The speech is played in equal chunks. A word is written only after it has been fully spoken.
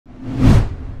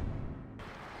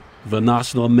The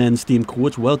national men's team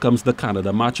coach welcomes the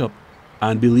Canada matchup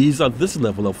and believes at this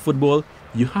level of football,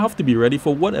 you have to be ready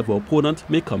for whatever opponent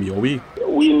may come your way.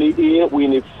 We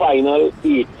need final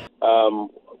eight.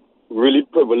 Really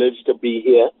privileged to be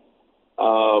here,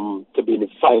 to be in the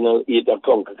final eight of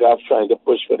CONCACAF, trying to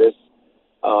push for this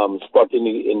spot in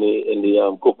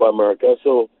the Copa America.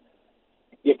 So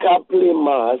you can't play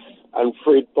mass and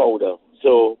freight powder.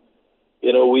 So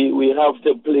we have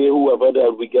to play whoever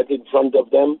that we get in front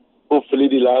of them. Hopefully,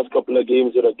 the last couple of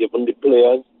games would have given the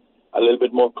players a little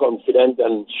bit more confidence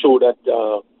and show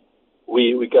that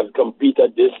we can compete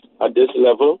at this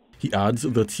level. He adds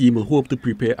the team will hope to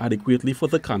prepare adequately for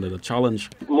the Canada challenge.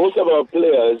 Most of our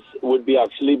players would be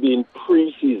actually being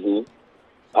pre-season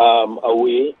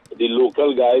away. The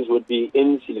local guys would be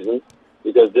in season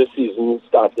because this season is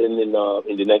starting in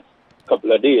the next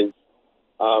couple of days.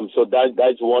 So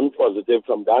that's one positive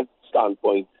from that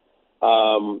standpoint.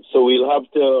 So we'll have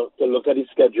to look at the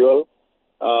schedule.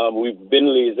 We've been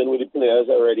liaising with the players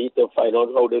already to find out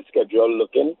how the schedule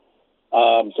looking.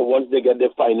 So once they get the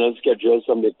final schedules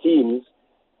from the teams,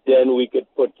 then we could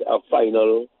put a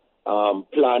final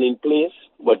plan in place.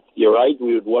 But you're right,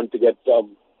 we would want to get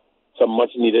some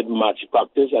much needed match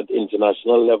practice at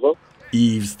international level.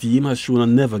 Eve's team has shown a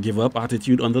never give up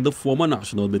attitude under the former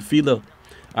national midfielder,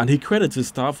 and he credits his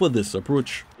staff for this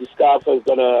approach. The staff has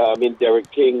done Derek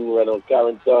King, Reynolds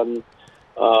Carrington,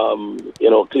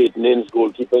 Clayton Inns,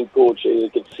 goalkeeping coach. You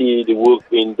can see the work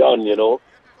being done, and all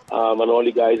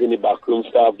the guys in the backroom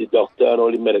staff, the doctor and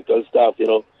all the medical staff,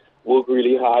 work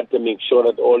really hard to make sure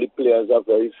that all the players are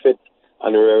very fit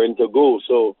and raring to go.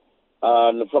 So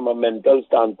from a mental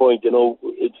standpoint,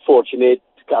 it's fortunate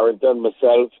Carrington,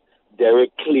 myself,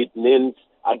 Derek, Clayton Inns,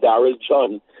 and Darryl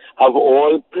John have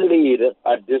all played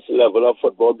at this level of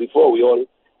football before. We all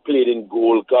played in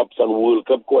Gold Cups and World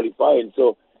Cup qualifying.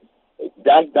 So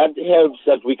that helps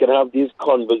that we can have these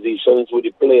conversations with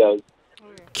the players.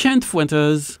 Kent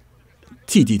Fuentes,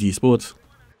 TTT Sports.